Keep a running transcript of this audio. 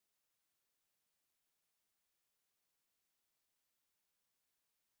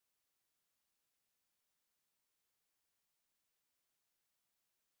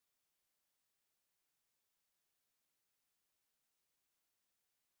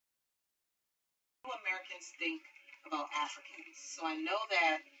Americans think about Africans. So I know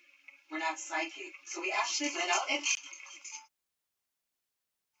that we're not psychic. So we actually went out and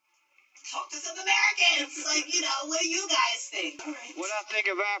talked to some Americans. Like, what do you guys think? All right. When I think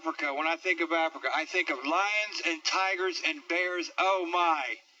of Africa, I think of lions and tigers and bears. Oh my.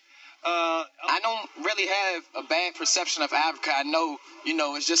 I don't really have a bad perception of Africa. I know,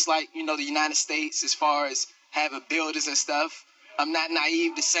 it's just like, the United States as far as having buildings and stuff. I'm not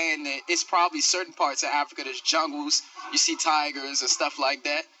naive to saying that it's probably certain parts of Africa, there's jungles, you see tigers and stuff like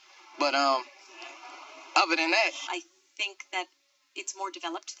that. But other than that, I think that it's more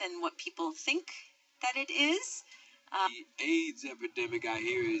developed than what people think that it is. The AIDS epidemic, I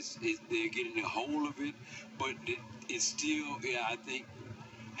hear, is they're getting a hold of it, but it's still, I think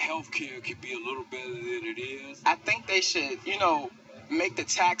healthcare could be a little better than it is. I think they should, make the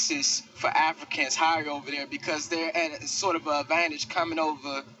taxes for Africans higher over there because they're at a sort of an advantage coming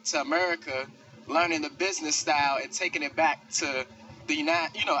over to America, learning the business style and taking it back to the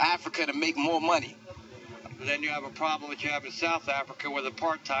Africa to make more money. Then you have a problem that you have in South Africa with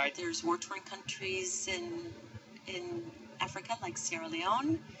apartheid. There's war-torn countries in Africa, like Sierra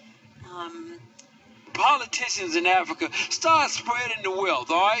Leone. Politicians in Africa, start spreading the wealth,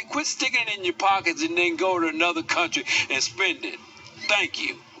 all right? Quit sticking it in your pockets and then go to another country and spend it. Thank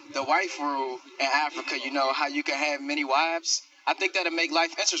you. The wife rule in Africa, how you can have many wives. I think that'll make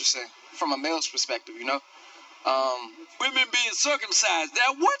life interesting from a male's perspective, Women being circumcised.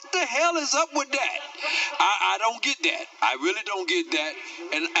 Now, what the hell is up with that? I don't get that. I really don't get that.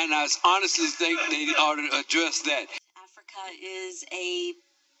 And I honestly think they ought to address that. Africa is a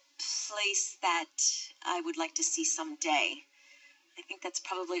place that I would like to see someday. I think that's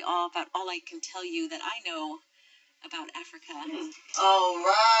probably about all I can tell you that I know about Africa. All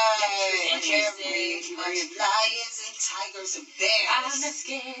right. Very much lions and tigers and bears. I'm not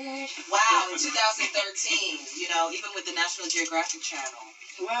scared. Wow, in 2013, even with the National Geographic Channel.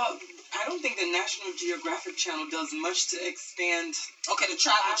 Well, I don't think the National Geographic Channel does much to expand the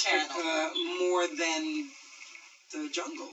Travel Africa Channel more than the jungle.